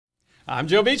I'm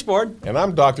Joe Beachboard. And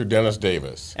I'm Dr. Dennis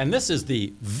Davis. And this is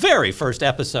the very first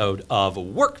episode of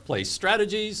Workplace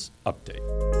Strategies Update.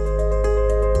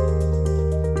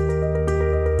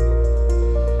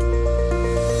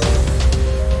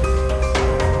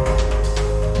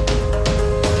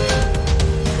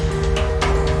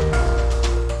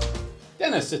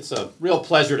 Dennis, it's a real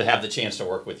pleasure to have the chance to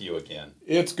work with you again.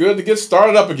 It's good to get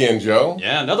started up again, Joe.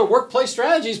 Yeah, another Workplace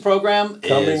Strategies program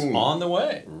is on the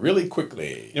way. Really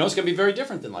quickly. You know, it's going to be very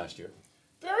different than last year.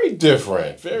 Very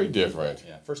different. Very different.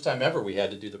 Yeah, first time ever we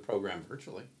had to do the program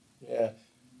virtually. Yeah,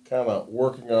 kind of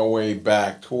working our way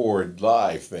back toward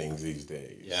live things these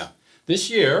days. Yeah. This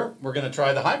year, we're going to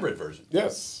try the hybrid version.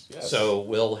 Yes. So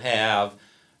we'll have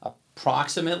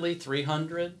approximately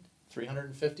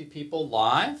 350 people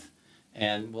live.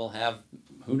 And we'll have,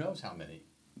 who knows how many,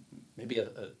 maybe a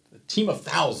team of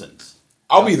thousands.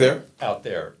 I'll be there. Out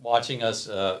there watching us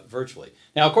virtually.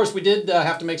 Now, of course, we did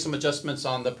have to make some adjustments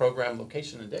on the program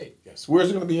location and date. Yes. Where's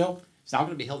it going to be held? It's now going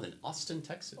to be held in Austin,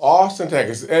 Texas. Austin,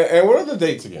 Texas. And what are the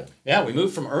dates again? Yeah, we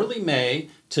moved from early May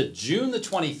to June the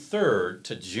 23rd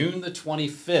to June the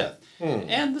 25th.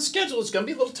 And the schedule is going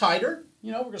to be a little tighter.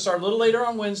 You know, we're going to start a little later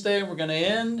on Wednesday. We're going to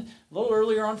end a little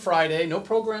earlier on Friday. No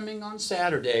programming on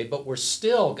Saturday, but we're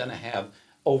still going to have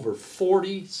over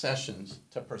 40 sessions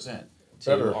to present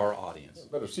to our audience.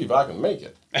 Better see if I can make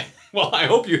it. Well, I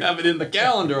hope you have it in the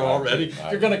calendar already.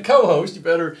 If you're going to co-host, you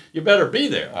better be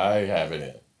there. I have it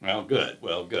in.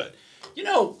 Well, good. You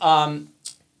know,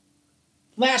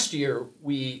 last year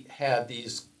we had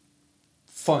these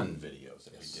fun videos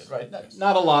that we did, right? Yes.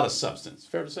 Not a lot of substance.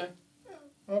 Fair to say?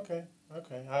 Yeah, okay.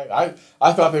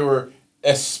 I thought they were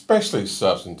especially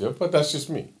substantive, but that's just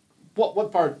me.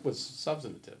 What part was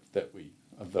substantive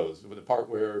of those? The part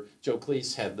where Joe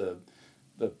Cleese had the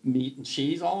meat and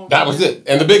cheese all over? That was it.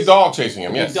 And the big dog chasing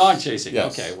him, yes. Big dog chasing.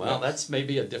 Yes. Okay, well, that's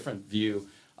maybe a different view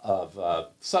of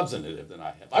substantive than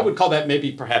I have. I would call that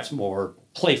maybe perhaps more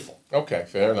playful. Okay,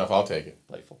 fair enough. I'll take it.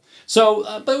 Playful.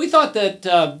 So, but we thought that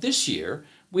this year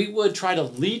we would try to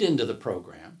lead into the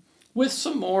program with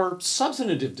some more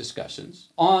substantive discussions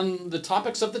on the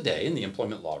topics of the day in the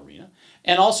employment law arena,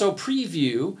 and also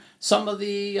preview some of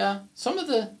the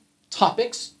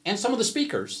topics and some of the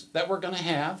speakers that we're going to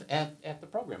have at the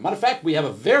program. Matter of fact, we have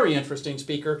a very interesting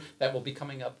speaker that will be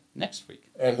coming up next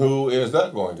week. And who is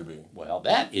that going to be? Well,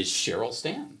 that is Cheryl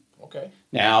Stanton. Okay.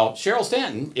 Now, Cheryl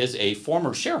Stanton is a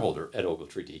former shareholder at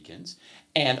Ogletree Deakins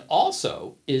and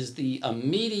also is the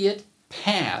immediate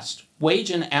past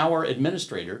wage and hour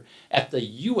administrator at the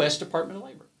U.S. Department of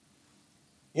Labor.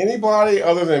 Anybody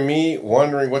other than me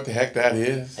wondering what the heck that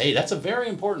is? Hey, that's a very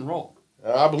important role.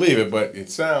 I believe it, but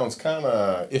it sounds kind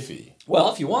of iffy.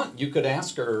 Well, if you want, you could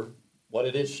ask her what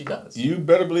it is she does. You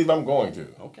better believe I'm going to.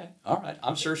 Okay, all right.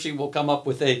 I'm sure she will come up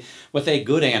with a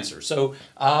good answer. So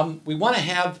we want to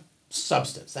have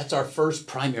substance. That's our first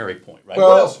primary point, right?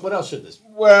 Well, what else should this be?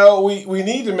 Well, we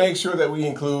need to make sure that we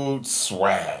include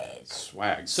swag.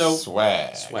 Swag.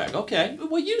 Swag. Okay.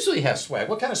 We usually have swag.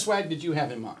 What kind of swag did you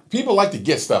have in mind? People like to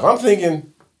get stuff. I'm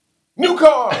thinking new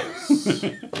cars.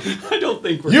 I don't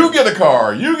think we're... You get a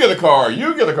car. You get a car.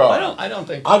 You get a car. I don't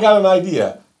think... I got an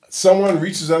idea. Someone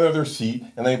reaches under their seat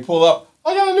and they pull up,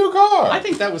 I got a new car. I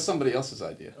think that was somebody else's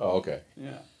idea. Oh, okay.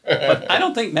 Yeah. But I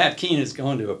don't think Matt Keene is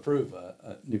going to approve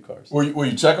new cars. Will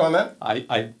you check on that?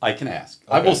 I can ask.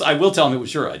 Okay. I will tell him it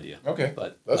was your idea. Okay.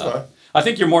 But that's fine. I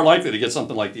think you're more likely to get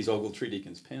something like these Ogletree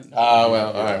Deakins pins.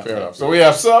 Well, all right, fair enough. So we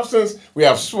have substance, we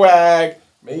have swag,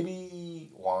 maybe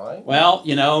wine? Well,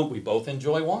 you know, we both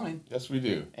enjoy wine. Yes, we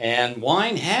do. And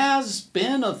wine has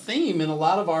been a theme in a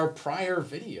lot of our prior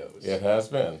videos. It has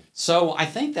been. So I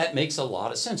think that makes a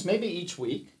lot of sense. Maybe each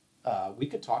week we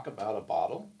could talk about a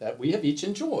bottle that we have each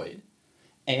enjoyed.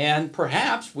 And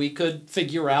perhaps we could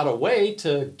figure out a way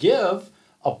to give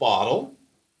a bottle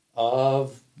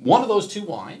of one of those two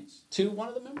wines to one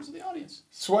of the members of the audience.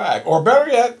 Swag, or better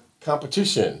yet,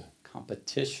 competition.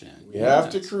 Competition. We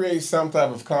have to create some type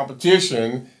of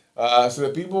competition so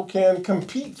that people can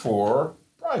compete for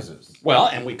prizes. Well,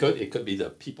 and it could be the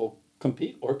people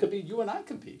compete, or it could be you and I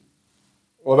compete.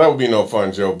 Well, that would be no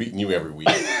fun, Joe, beating you every week.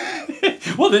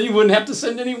 Well, then you wouldn't have to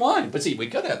send any wine. But see, we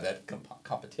could have that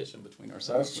competition between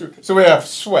ourselves. That's true. So we have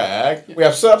swag, we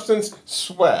have substance,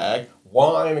 swag,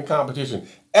 wine, and competition.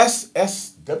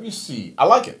 SSWC. I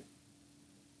like it.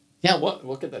 Yeah,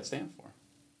 what could that stand for?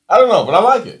 I don't know, but I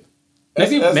like it.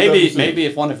 SSWC. Maybe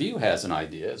if one of you has an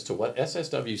idea as to what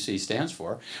SSWC stands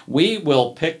for, we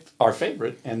will pick our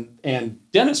favorite, and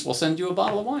Dennis will send you a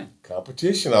bottle of wine.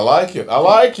 Competition. I like it. I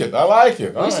like it. I like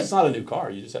it. At least it's not a new car.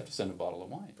 You just have to send a bottle of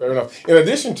wine. Fair enough. In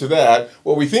addition to that,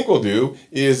 what we think we'll do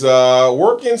is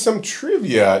work in some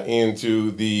trivia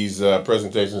into these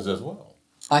presentations as well.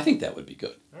 I think that would be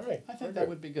good. All right. I think that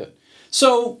would be good.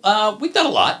 So we've got a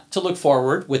lot to look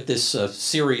forward with this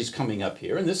series coming up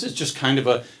here, and this is just kind of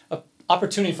a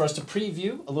opportunity for us to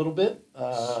preview a little bit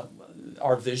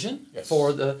our vision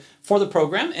for the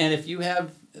program. And if you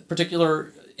have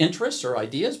particular interests or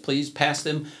ideas, please pass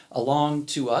them along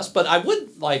to us. But I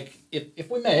would like, if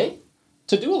we may,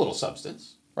 to do a little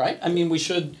substance, right? I mean, we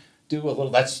should do a little.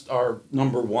 That's our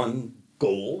number one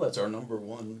goal. That's our number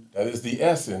one. That is the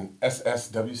S in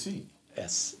SSWC.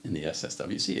 S in the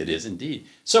SSWC. It is indeed.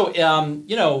 So,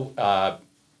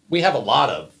 we have a lot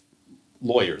of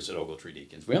lawyers at Ogletree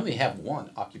Deakins. We only have one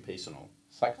occupational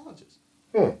psychologist.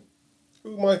 Who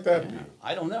might that be?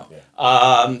 I don't know.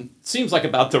 Yeah. Seems like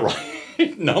about the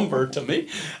right number to me.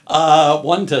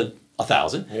 1 to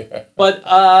 1,000. Yeah.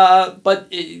 But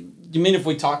you mean if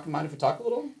we talk? Mind if we talk a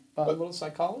little? A little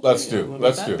psychology? Let's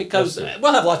do. Because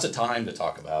we'll have lots of time to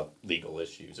talk about legal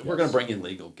issues. And we're going to bring in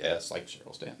legal guests like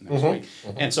Cheryl Stanton next week.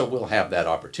 Mm-hmm. And so we'll have that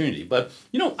opportunity. But,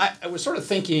 I was sort of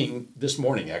thinking this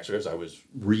morning, actually, as I was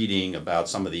reading about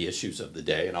some of the issues of the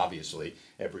day. And obviously,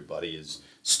 everybody is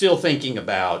still thinking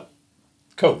about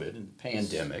COVID and the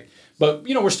pandemic. But,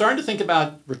 we're starting to think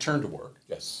about return to work.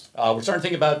 Yes. We're starting to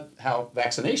think about how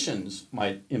vaccinations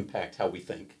might impact how we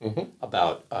think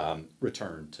about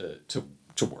return to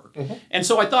work. Mm-hmm. And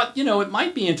so I thought, it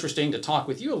might be interesting to talk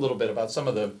with you a little bit about some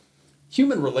of the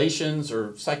human relations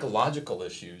or psychological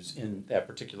issues in that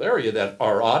particular area that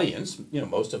our audience,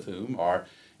 most of whom are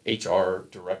HR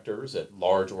directors at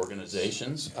large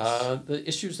organizations, the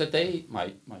issues that they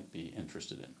might be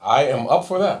interested in. I am up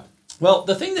for that. Well,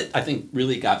 the thing that I think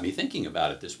really got me thinking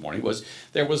about it this morning was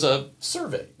there was a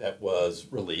survey that was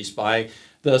released by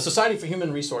the Society for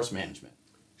Human Resource Management.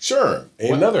 SHRM,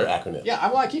 another acronym. Yeah,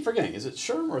 I keep forgetting. Is it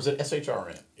SHRM or is it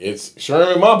SHRM? It's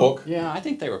SHRM in my book. Yeah, I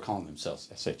think they were calling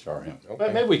themselves SHRM. Okay.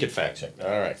 But maybe we could fact check that.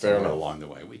 All right, fair enough. Along the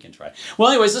way, we can try.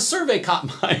 Well, anyways, the survey caught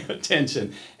my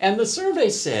attention, and the survey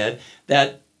said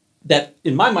that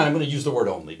in my mind, I'm going to use the word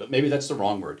only, but maybe that's the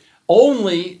wrong word.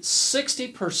 Only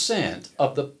 60%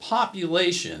 of the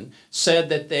population said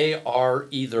that they are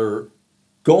either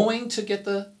going to get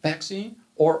the vaccine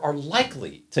or are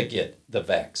likely to get the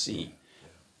vaccine.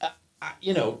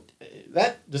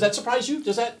 Does that surprise you?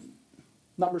 Does that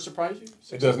number surprise you?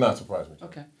 It does not surprise me.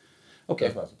 Okay. It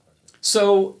does not surprise me.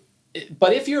 So,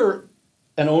 but if you're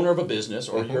an owner of a business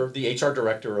or you're the HR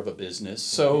director of a business,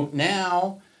 so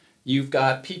now you've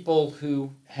got people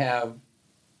who have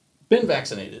been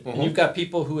vaccinated and you've got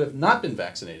people who have not been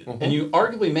vaccinated, and you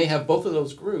arguably may have both of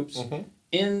those groups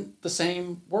in the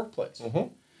same workplace.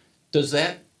 Does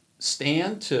that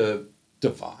stand to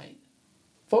divide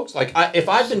folks? Like, if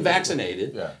I've been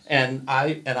vaccinated and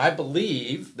I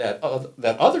believe that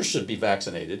others should be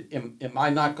vaccinated, am I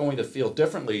not going to feel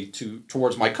differently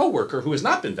towards my coworker who has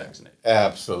not been vaccinated?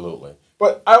 Absolutely.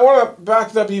 But I want to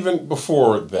back it up even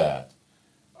before that.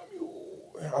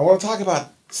 I want to talk about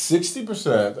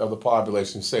 60% of the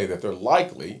population say that they're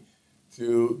likely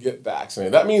to get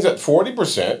vaccinated. That means that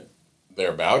 40%,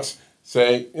 thereabouts,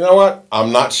 say, you know what,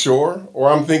 I'm not sure, or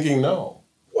I'm thinking no.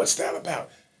 What's that about?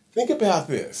 Think about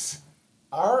this.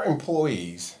 Our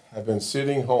employees have been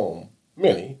sitting home,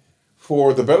 many,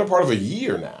 for the better part of a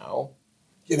year now,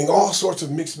 getting all sorts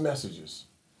of mixed messages.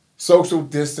 Social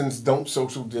distance, don't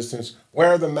social distance.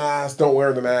 Wear the mask, don't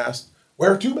wear the mask.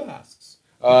 Wear 2 masks.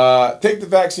 Take the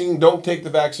vaccine, don't take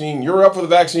the vaccine. You're up for the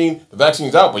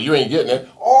vaccine's out, but you ain't getting it.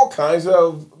 All kinds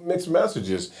of mixed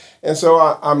messages. And so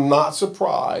I'm not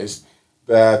surprised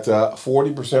that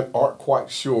 40% aren't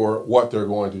quite sure what they're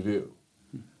going to do.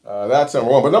 That's number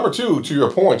one. But number two, to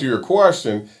your point, to your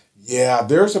question, yeah,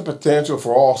 there's a potential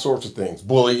for all sorts of things.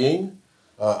 Bullying.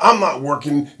 I'm not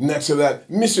working next to that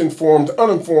misinformed,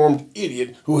 uninformed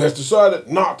idiot who has decided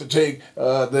not to take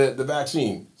the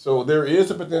vaccine. So there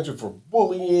is a potential for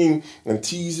bullying and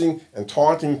teasing and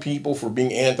taunting people for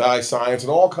being anti-science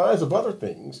and all kinds of other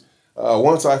things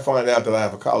once I find out that I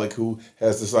have a colleague who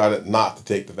has decided not to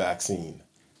take the vaccine.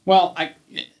 Well,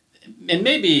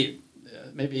 maybe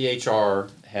HR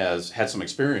has had some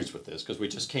experience with this because we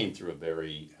just came through a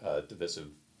very divisive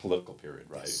political period,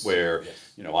 right? Yes. Where,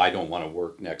 I don't want to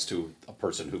work next to a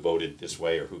person who voted this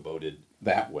way or who voted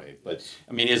that way. But,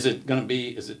 I mean, is it going to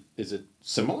be, is it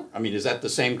similar? I mean, is that the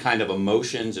same kind of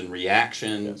emotions and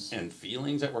reactions and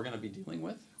feelings that we're going to be dealing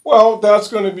with? Well, that's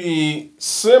going to be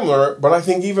similar, but I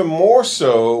think even more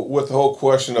so with the whole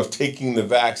question of taking the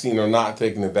vaccine or not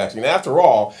taking the vaccine. After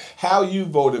all, how you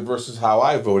voted versus how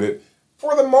I voted,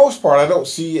 for the most part, I don't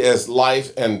see as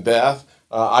life and death.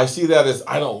 I see that as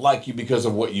I don't like you because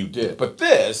of what you did. But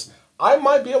this, I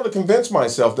might be able to convince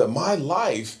myself that my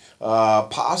life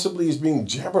possibly is being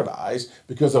jeopardized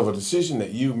because of a decision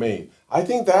that you made. I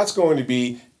think that's going to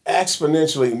be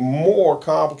exponentially more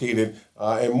complicated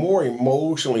and more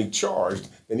emotionally charged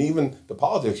than even the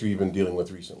politics we've been dealing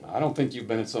with recently. I don't think you've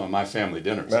been at some of my family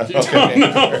dinners. You don't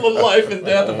know the life and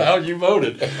death of how you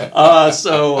voted.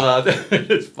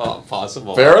 It's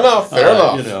possible. Fair enough. Fair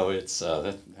enough.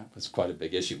 That was quite a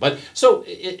big issue. But so,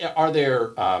 are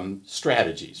there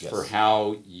strategies for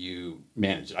how you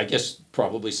manage it? I guess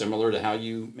probably similar to how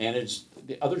you manage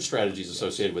the other strategies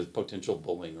associated with potential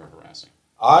bullying or harassing.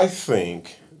 I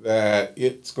think that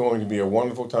it's going to be a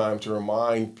wonderful time to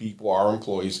remind people, our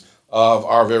employees, of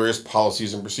our various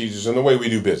policies and procedures and the way we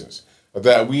do business.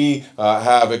 That we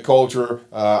have a culture,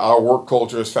 our work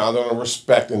culture is founded on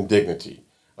respect and dignity.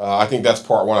 I think that's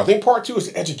part one. I think part two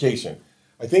is education.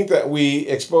 I think that we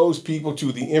expose people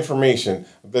to the information,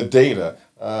 the data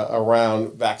around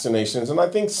vaccinations, and I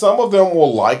think some of them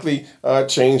will likely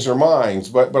change their minds.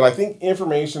 But I think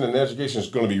information and education is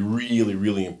going to be really,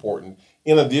 really important,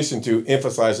 in addition to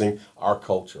emphasizing our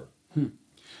culture.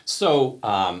 So,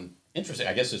 interesting,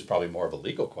 I guess it's probably more of a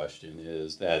legal question,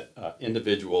 is that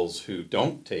individuals who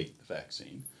don't take the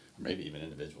vaccine, or maybe even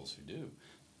individuals who do,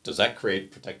 does that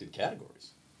create protected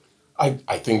categories?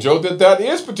 I think, Joe, that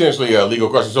is potentially a legal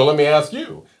question. So let me ask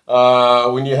you,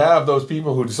 when you have those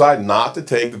people who decide not to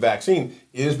take the vaccine,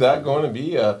 is that going to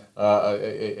be a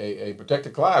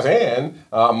protected class? And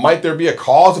might there be a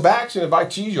cause of action if I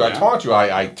cheese you, I taunt you,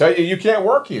 I tell you can't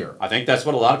work here? I think that's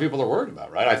what a lot of people are worried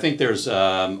about, right? I think there's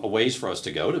a ways for us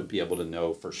to go to be able to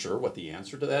know for sure what the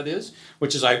answer to that is,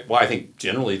 which is why I think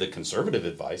generally the conservative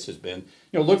advice has been,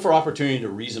 look for opportunity to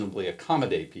reasonably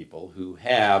accommodate people who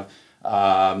have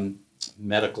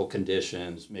medical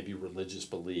conditions, maybe religious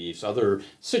beliefs, other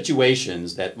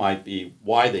situations that might be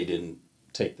why they didn't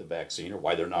take the vaccine or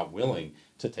why they're not willing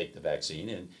to take the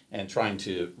vaccine, and trying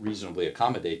to reasonably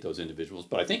accommodate those individuals.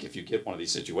 But I think if you get one of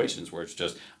these situations where it's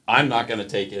just, I'm not going to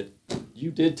take it,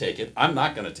 you did take it, I'm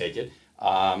not going to take it,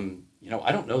 I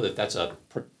don't know that that's a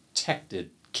protected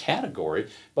category,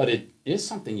 but it is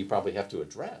something you probably have to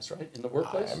address, right, in the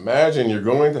workplace. I imagine you're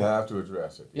going to have to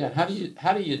address it. Yeah. How do you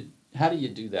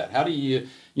do that? How do you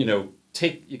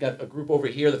you got a group over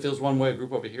here that feels one way, a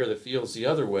group over here that feels the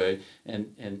other way,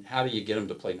 and how do you get them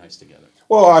to play nice together?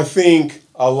 Well, I think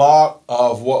a lot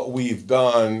of what we've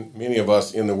done, many of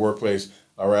us in the workplace,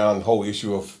 around the whole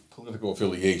issue of political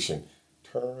affiliation,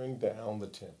 turn down the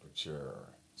temperature.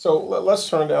 So let's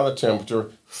turn down the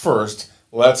temperature first.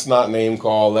 Let's not name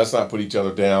call. Let's not put each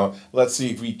other down. Let's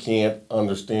see if we can't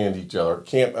understand each other,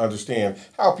 can't understand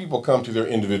how people come to their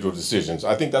individual decisions.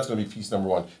 I think that's going to be piece number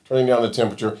one, turning down the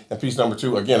temperature. And piece number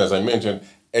two, again, as I mentioned,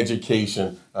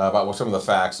 education about what some of the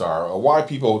facts are, why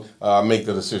people make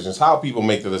the decisions, how people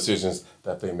make the decisions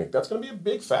that they make. That's going to be a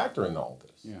big factor in all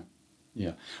this. Yeah.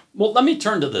 Yeah. Well, let me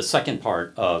turn to the second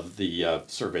part of the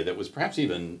survey that was perhaps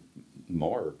even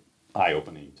more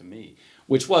eye-opening to me,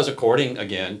 which was, according,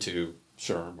 again, to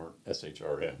SHRM or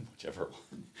SHRM, whichever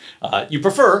one you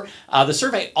prefer, the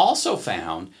survey also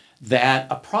found that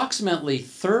approximately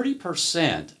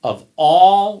 30% of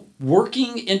all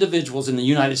working individuals in the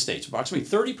United States, approximately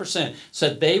 30%,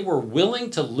 said they were willing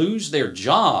to lose their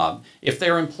job if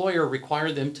their employer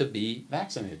required them to be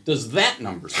vaccinated. Does that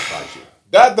number surprise you?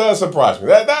 That does surprise me.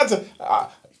 That's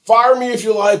fire me if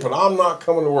you like, but I'm not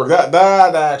coming to work.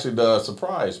 That actually does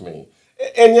surprise me.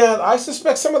 And yet, I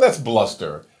suspect some of that's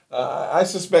bluster. I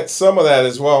suspect some of that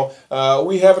as well.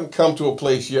 We haven't come to a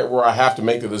place yet where I have to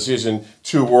make the decision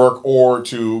to work or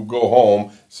to go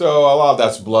home. So a lot of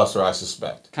that's bluster, I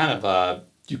suspect. Kind of,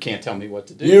 you can't tell me what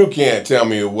to do. You can't tell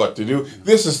me what to do.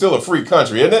 This is still a free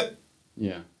country, isn't it?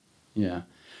 Yeah, yeah.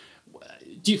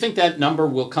 Do you think that number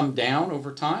will come down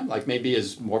over time? Like maybe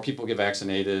as more people get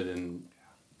vaccinated and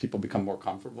people become more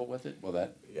comfortable with it? Will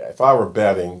that? Yeah, if I were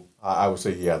betting, I would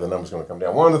say, the number's going to come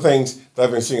down. One of the things that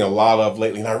I've been seeing a lot of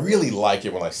lately, and I really like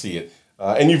it when I see it,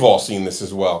 and you've all seen this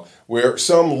as well, where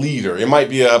some leader, it might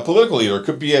be a political leader, it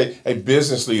could be a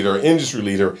business leader, industry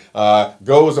leader,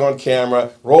 goes on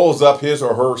camera, rolls up his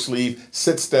or her sleeve,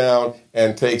 sits down,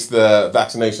 and takes the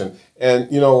vaccination.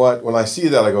 And you know what? When I see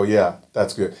that, I go, yeah,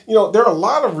 that's good. There are a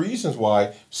lot of reasons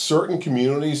why certain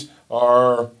communities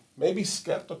are maybe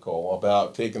skeptical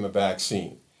about taking the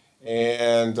vaccine.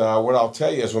 And what I'll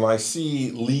tell you is when I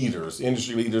see leaders,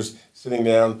 industry leaders, sitting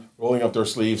down, rolling up their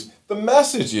sleeves, the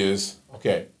message is,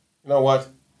 okay, you know what?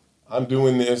 I'm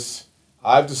doing this.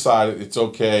 I've decided it's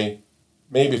okay.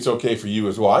 Maybe it's okay for you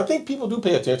as well. I think people do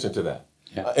pay attention to that.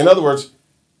 Yeah. In other words,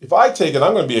 if I take it,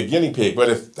 I'm going to be a guinea pig. But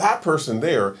if that person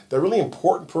there, that really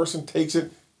important person takes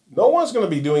it, no one's going to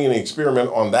be doing any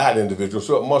experiment on that individual,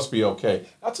 so it must be okay.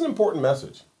 That's an important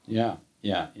message. Yeah,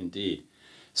 yeah, indeed.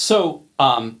 So,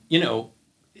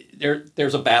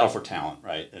 there's a battle for talent,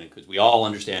 right? Because we all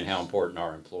understand how important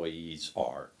our employees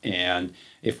are. And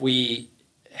if we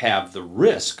have the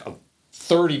risk of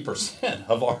 30%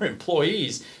 of our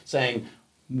employees saying,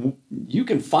 you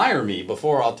can fire me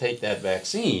before I'll take that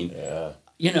vaccine. Yeah.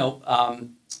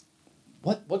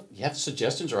 What you have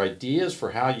suggestions or ideas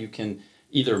for how you can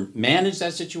either manage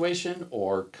that situation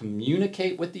or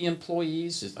communicate with the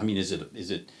employees?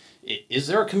 Is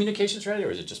there a communication strategy,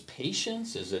 or is it just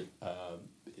patience? Is it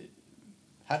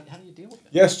how do you deal with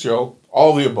that? Yes, Joe,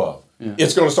 all the above. Yeah.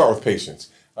 It's going to start with patience.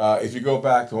 If you go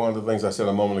back to one of the things I said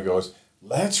a moment ago is,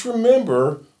 let's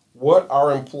remember what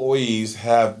our employees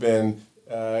have been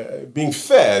being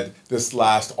fed this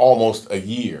last almost a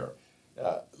year.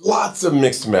 Lots of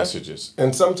mixed messages,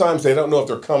 and sometimes they don't know if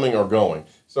they're coming or going.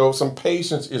 So some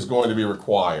patience is going to be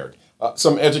required.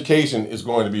 Some education is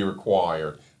going to be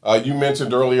required. You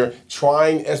mentioned earlier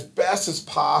trying as best as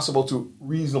possible to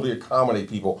reasonably accommodate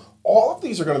people. All of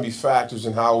these are going to be factors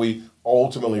in how we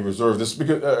ultimately resolve this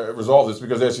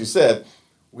because, as you said,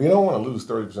 we don't want to lose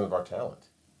 30% of our talent.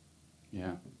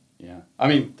 Yeah, yeah. I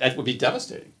mean, that would be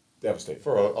devastating. Devastating.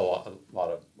 For a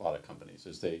lot of companies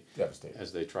as they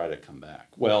try to come back.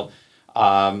 Well,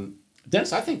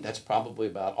 Dennis, I think that's probably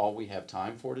about all we have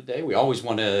time for today. We always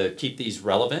want to keep these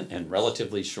relevant and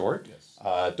relatively short.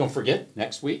 Yes. Don't forget,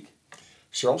 next week,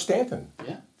 Cheryl Stanton.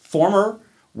 Yeah. Former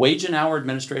Wage and Hour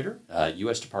Administrator,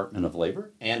 U.S. Department of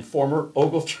Labor, and former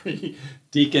Ogletree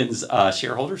Deacons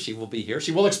shareholder. She will be here.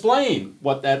 She will explain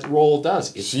what that role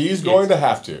does. She's going to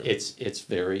have to. It's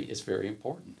very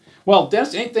important. Well,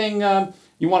 Dennis, anything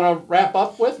you want to wrap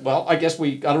up with? Well, I guess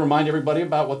we got to remind everybody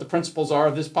about what the principles are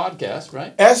of this podcast,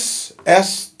 right? SSWC,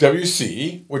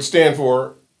 which stand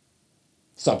for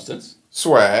Substance,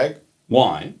 swag,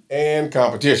 wine, and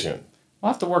competition.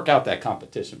 We'll have to work out that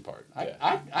competition part. Yeah.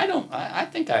 I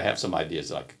think I have some ideas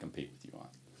that I could compete with you on.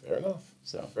 Fair enough.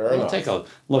 So Fair we'll enough. take a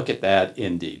look at that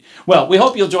indeed. Well, we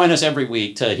hope you'll join us every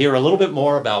week to hear a little bit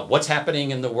more about what's happening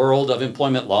in the world of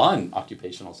employment law and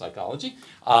occupational psychology,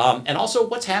 and also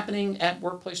what's happening at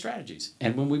Workplace Strategies,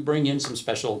 and when we bring in some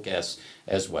special guests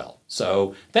as well.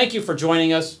 So thank you for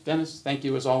joining us, Dennis. Thank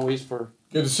you as always for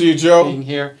Good to see you, Joe. being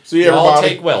here. See you, everybody. All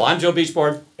take well. I'm Joe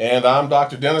Beachboard. And I'm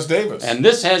Dr. Dennis Davis. And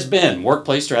this has been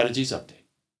Workplace Strategies Update.